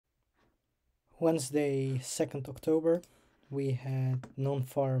Wednesday, 2nd October, we had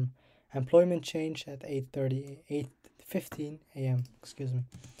non-farm employment change at 8:15 a.m. Excuse me.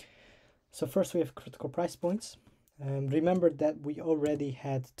 So first we have critical price points. Remember that we already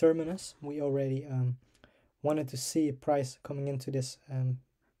had terminus. We already wanted to see a price coming into this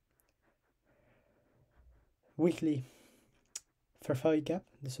weekly fair value gap.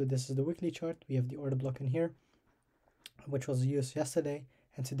 So this is the weekly chart. We have the order block in here, which was used yesterday,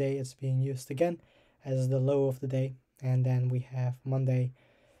 and today it's being used again as the low of the day. And then we have Monday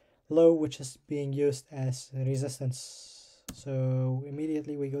low, which is being used as resistance. So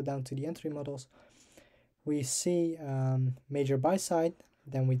immediately we go down to the entry models. We see major buy side,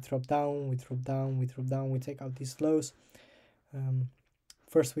 then we drop down, we drop down, we drop down, we take out these lows.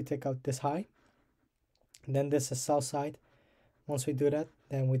 First we take out this high, then this is sell side. Once we do that,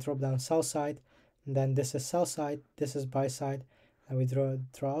 then we drop down sell side, and then this is sell side, this is buy side, and we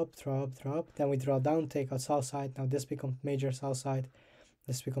draw up, then we draw down, take out sell side. Now this becomes major sell side,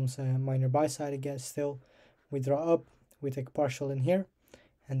 this becomes a minor buy side again. Still we draw up, we take partial in here,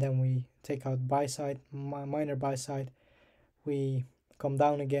 and then we take out buy side, minor buy side. We come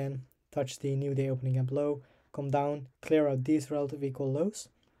down again, touch the new day opening gap low, come down, clear out these relative equal lows.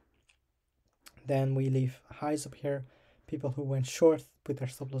 Then we leave highs up here. People who went short put their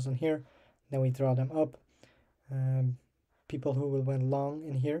stop loss in here, then we draw them up. People who went long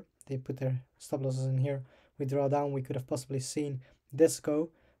in here, they put their stop losses in here. We draw down. We could have possibly seen this go.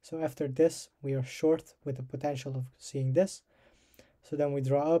 So after this, we are short with the potential of seeing this. So then we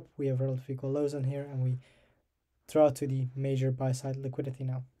draw up. We have relative equal lows in here, and we draw to the major buy side liquidity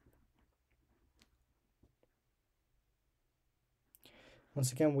now.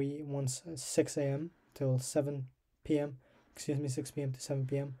 Once again, once 6 a.m. till 7 p.m. Excuse me, 6 p.m. to 7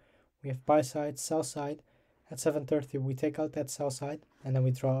 p.m. We have buy side, sell side. At 7:30, we take out that sell side, and then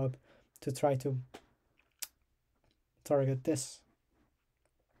we draw up to try to target this.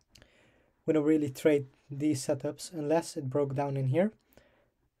 We don't really trade these setups unless it broke down in here.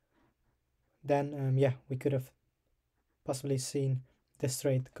 Then yeah, we could have possibly seen this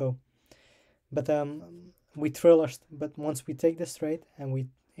trade go. But we trill but once we take this trade and we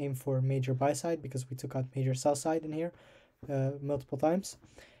aim for major buy side, because we took out major sell side in here multiple times,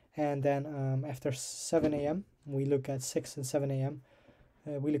 and then after 7 a.m. we look at 6 and 7 a.m.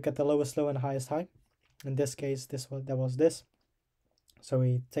 We look at the lowest low and highest high. In this case, that was this. So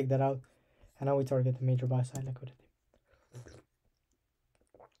we take that out, and now we target the major buy side liquidity.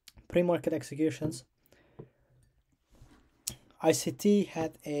 Pre-market executions. ICT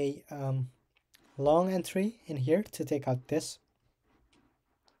had a long entry in here to take out this.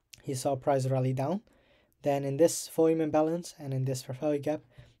 He saw price rally down. Then in this volume imbalance and in this fair value gap,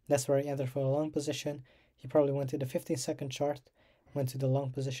 that's where he entered for a long position. He probably went to the 15-second chart, went to the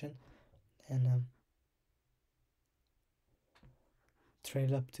long position, and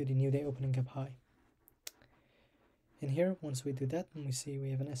traded up to the new day opening gap high. In here, once we do that, and we see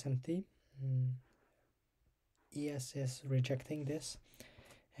we have an SMT. ES is rejecting this,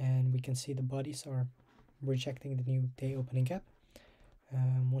 and we can see the bodies are rejecting the new day opening gap.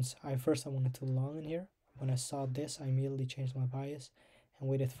 Once I wanted to long in here. When I saw this, I immediately changed my bias and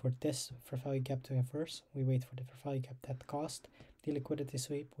waited for this fair value gap to inverse. We wait for the fair value gap that caused the liquidity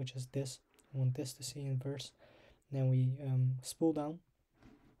sweep, which is this. I want this to see inverse. Then we spool down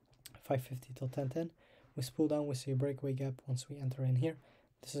 550 till 1010. We spool down, we see a breakaway gap once we enter in here.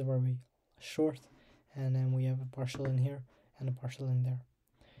 This is where we short, and then we have a partial in here and a partial in there.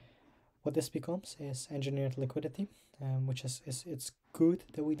 What this becomes is engineered liquidity, which is it's good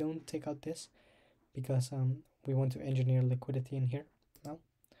that we don't take out this, because we want to engineer liquidity in here now,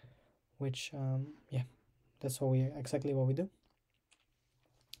 which yeah, that's exactly what we do.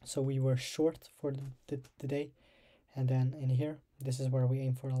 So we were short for the day, and then in here, this is where we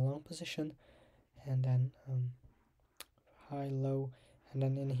aim for a long position, and then high, low, and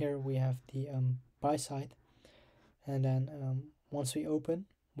then in here we have the buy side, and then once we open,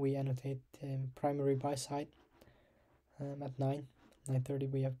 we annotate primary buy side. At 9:30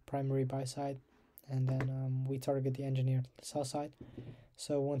 we have primary buy side, and then we target the engineered sell side.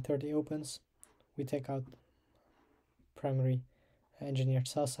 So 1:30 opens, we take out primary engineered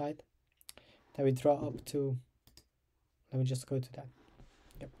sell side, then we draw up to, let me just go to that.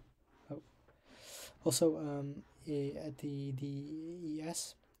 Yep. Oh. Also at the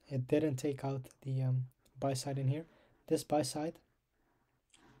ES, it didn't take out the buy side in here. This buy side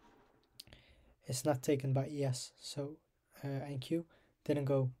is not taken by ES, so NQ did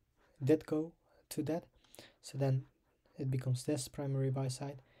go to that, so then it becomes this primary buy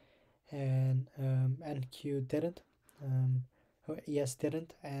side, and NQ didn't. ES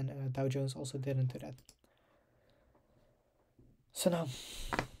didn't, and Dow Jones also didn't do that. So now,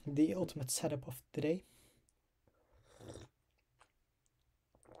 the ultimate setup of the day.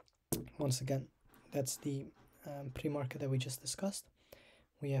 Once again, that's the pre-market that we just discussed.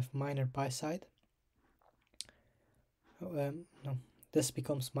 We have minor buy side. No, this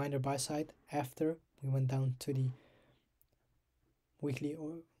becomes minor buy side after we went down to the weekly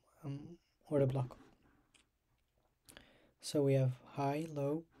order block. So we have high,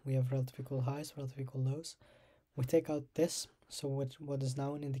 low, we have relative equal highs, relative equal lows. We take out this, so what is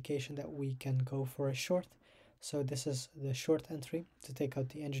now an indication that we can go for a short. So this is the short entry to take out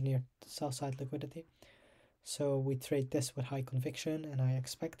the engineered sell side liquidity. So we trade this with high conviction, and I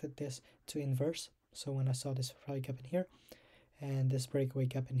expected this to inverse. So when I saw this value gap in here and this breakaway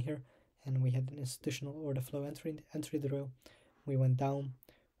gap in here, and we had an institutional order flow entry drill, we went down,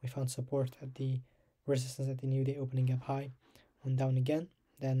 we found support at the resistance at the new day opening gap high, went down again,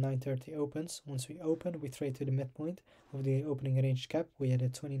 then 9:30 opens. Once we open, we trade to the midpoint of the opening range gap. We had a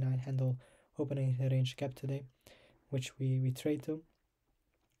 29 handle opening range gap today, which we trade to.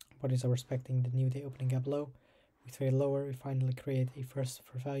 Bodies are respecting the new day opening gap low. We trade lower, we finally create a first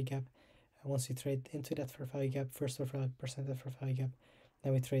for value gap. And once we trade into that for value gap, first for percentage for value gap,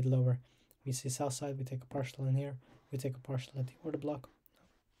 then we trade lower. We see sell side, we take a partial in here, we take a partial at the order block.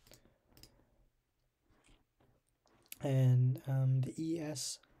 And the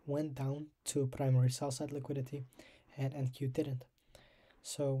ES went down to primary sell side liquidity, and NQ didn't.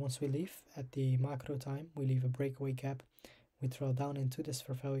 So once we leave at the macro time, we leave a breakaway gap. We draw down into this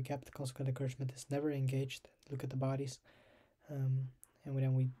for value gap. The consequent encouragement is never engaged. Look at the bodies. And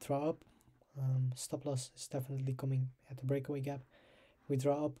then we draw up. Stop loss is definitely coming at the breakaway gap. We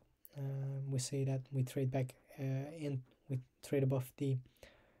draw up. We say that we trade back in. We trade above the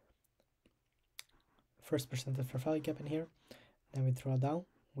first percentage for value gap in here. Then we draw down.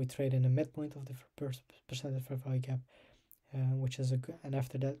 We trade in the midpoint of the first percentage for value gap, which is a good. And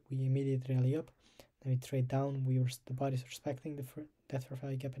after that, we immediately rally up. Then we trade down. The body's respecting that for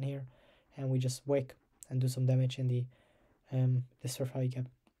value gap in here, and we just wake and do some damage in the this for value gap.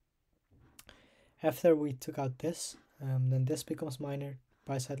 After we took out this, then this becomes minor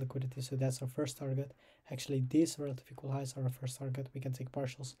buy side liquidity. So that's our first target. Actually, these relative equal highs are our first target. We can take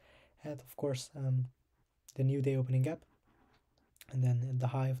partials at, of course, the new day opening gap, and then the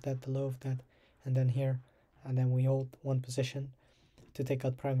high of that, the low of that, and then here, and then we hold one position to take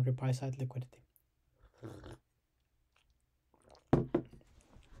out primary buy side liquidity.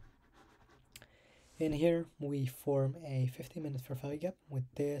 In here, we form a 50-minute fair value gap with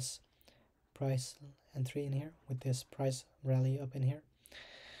this price entry in here, with this price rally up in here.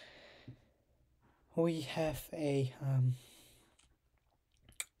 We have a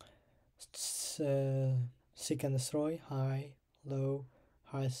seek and destroy, high, low,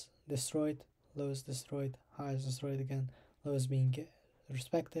 highs destroyed, lows destroyed, highs destroyed again, lows being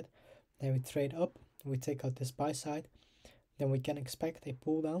respected. Then we trade up, we take out this buy side, then we can expect a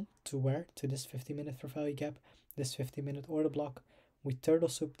pull down to where? To this 50-minute fair value gap, this 50-minute order block. We turtle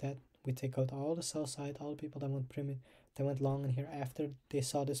soup that, we take out all the sell side, all the people that went premium, that went long in here after they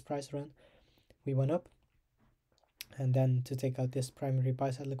saw this price run. We went up, and then to take out this primary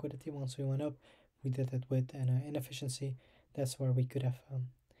buy side liquidity, once we went up, we did it with an inefficiency. That's where we could have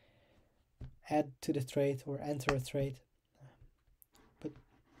add to the trade or enter a trade,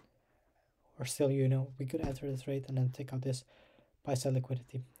 or still, we could enter the trade and then take out this buy side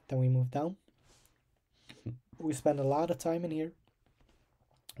liquidity. Then we move down. We spend a lot of time in here.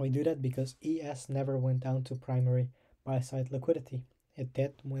 We do that because ES never went down to primary buy side liquidity. It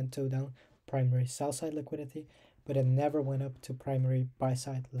did went to down primary sell side liquidity, but it never went up to primary buy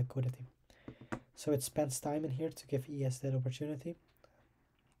side liquidity. So it spends time in here to give ES that opportunity.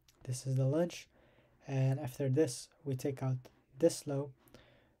 This is the lunch, and after this we take out this low.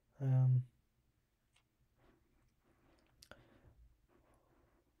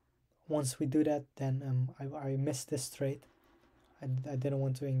 Once we do that, then I missed this trade. I didn't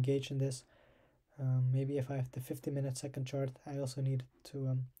want to engage in this. Maybe if I have the 50-minute second chart, I also need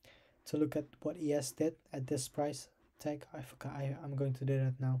to look at what ES did at this price tag. I forgot. I'm going to do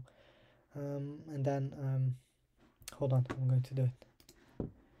that now. And then hold on, I'm going to do it.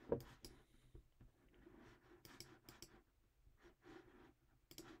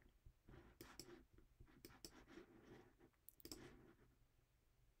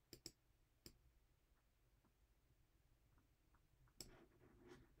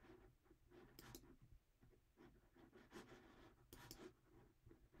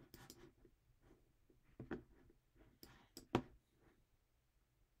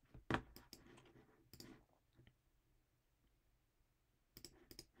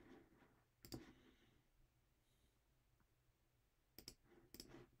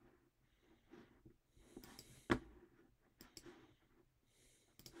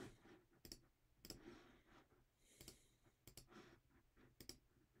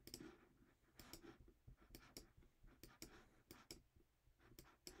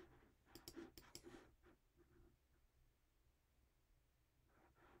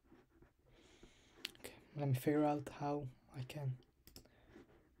 Let me figure out how I can.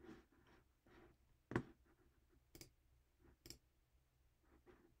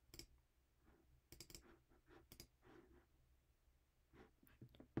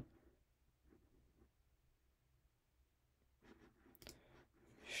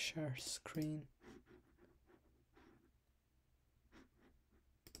 Share screen.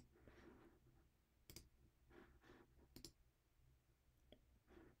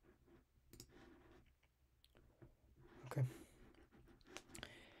 Okay.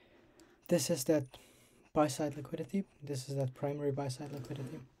 This is that buy side liquidity. This is that primary buy side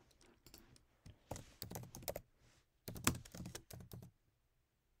liquidity.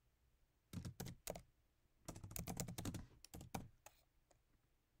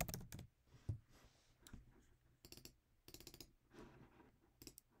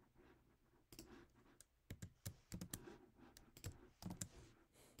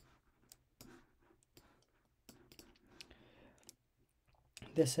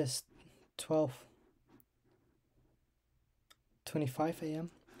 This is 12:25 a.m.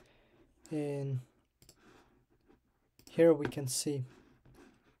 and here we can see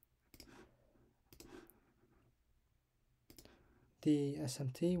the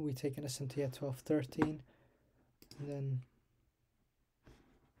SMT. We take an SMT at 12:13, and then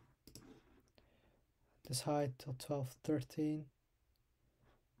this high till 12:13,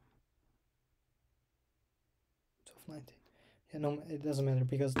 12:19. Yeah, no, it doesn't matter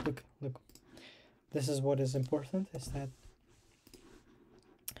because look. This is what is important, is that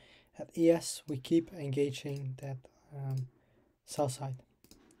at ES we keep engaging that sell side.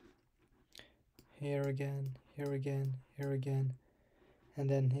 Here again, here again, here again, and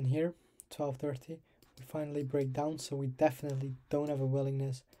then in here 12:30 we finally break down, so we definitely don't have a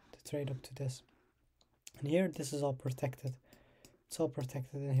willingness to trade up to this. And here this is all protected. It's all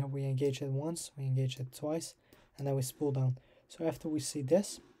protected, and here we engage it once, we engage it twice, and then we spool down. So after we see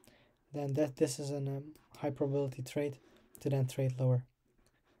this, then this is a high probability trade to then trade lower.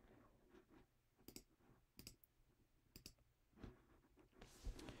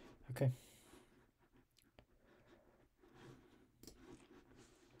 Okay.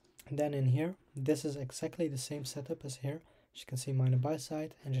 And then in here, this is exactly the same setup as here. As you can see, minor buy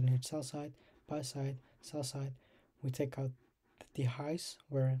side, engineered sell side, buy side, sell side. We take out the highs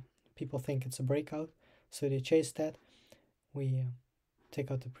where people think it's a breakout, so they chase that. We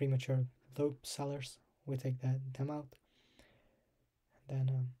take out the premature low sellers. We take them out. And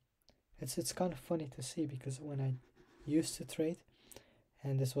then it's kind of funny to see, because when I used to trade,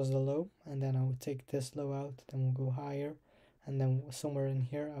 and this was the low, and then I would take this low out, then we'll go higher, and then somewhere in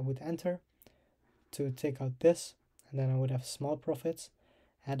here I would enter to take out this, and then I would have small profits,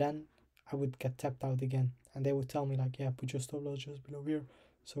 and then I would get tapped out again, and they would tell me like, yeah, put your stop loss just below here,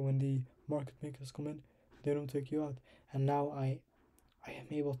 so when the market makers come in, they don't take you out. And now I am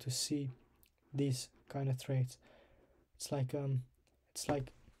able to see these kind of trades. It's like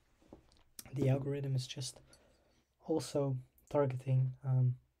the algorithm is just also targeting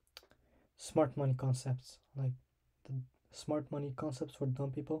smart money concepts, like the smart money concepts for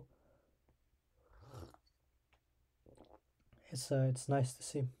dumb people. It's nice to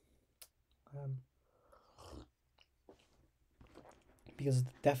see, because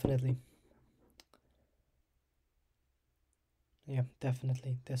definitely, yeah,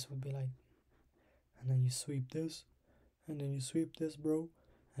 definitely this would be like, and then you sweep this, and then you sweep this, bro,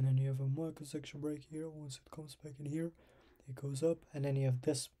 and then you have a market section break here. Once it comes back in here, it goes up, and then you have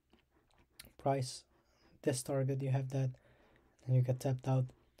this price, this target, you have that, and you get tapped out.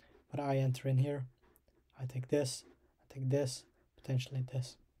 But I enter in here, I take this, potentially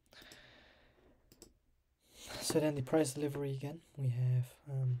this. So then the price delivery again, we have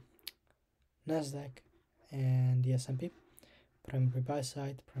Nasdaq and the S&P, primary buy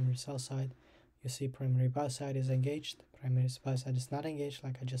side, primary sell side. You see primary buy side is engaged, primary buy side is not engaged,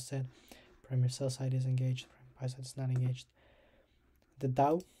 like I just said. Primary sell side is engaged, primary buy side is not engaged. The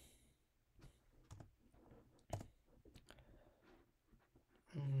Dow,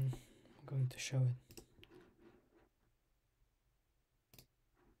 I'm going to show it.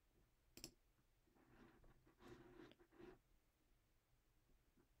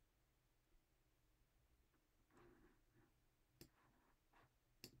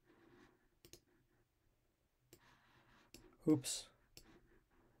 Oops.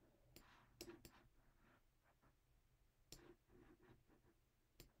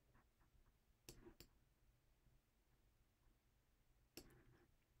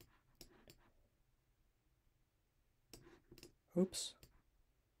 Oops.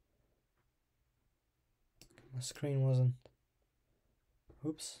 My screen wasn't.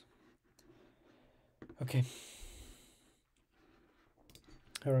 Oops. Okay,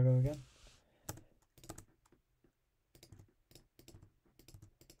 here we go again.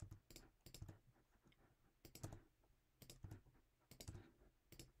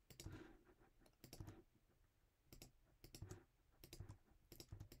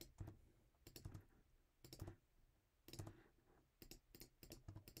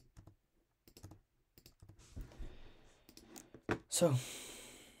 So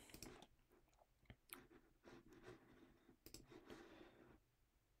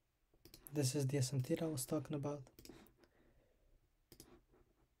this is the SMT that I was talking about.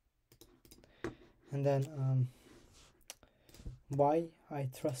 And then why I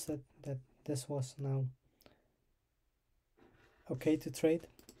trusted that this was now okay to trade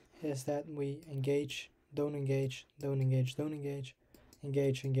is that we engage, don't engage, don't engage, don't engage,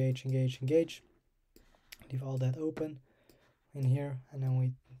 engage, engage, engage, engage, leave all that open in here, and then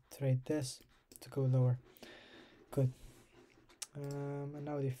we trade this to go lower. Good. And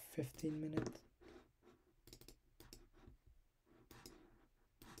now the 15-minute.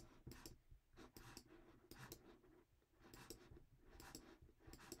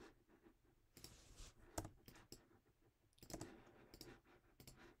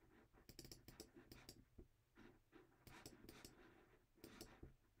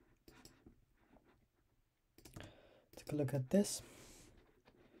 Take a look at this.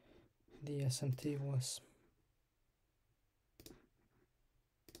 The SMT was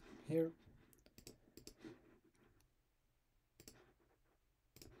here,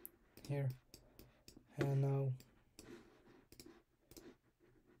 here, and now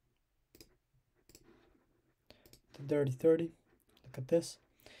the dirty 30. Look at this.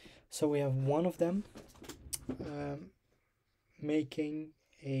 So we have one of them making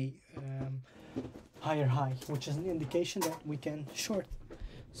a higher high, which is an indication that we can short.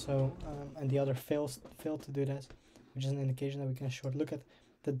 So and the other failed to do that, which is an indication that we can short. Look at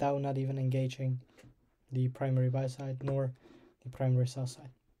the Dow not even engaging the primary buy side nor the primary sell side.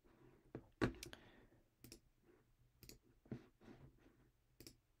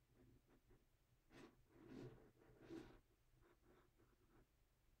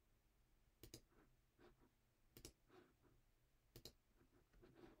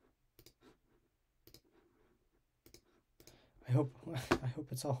 I hope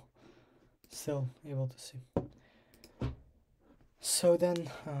it's all still able to see. So then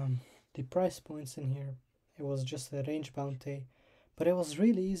the price points in here, it was just a range bound day, but it was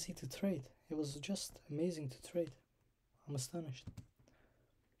really easy to trade. It was just amazing to trade. I'm astonished.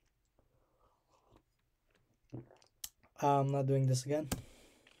 I'm not doing this again.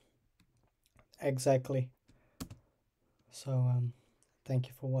 Exactly. So thank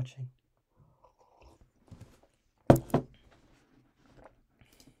you for watching.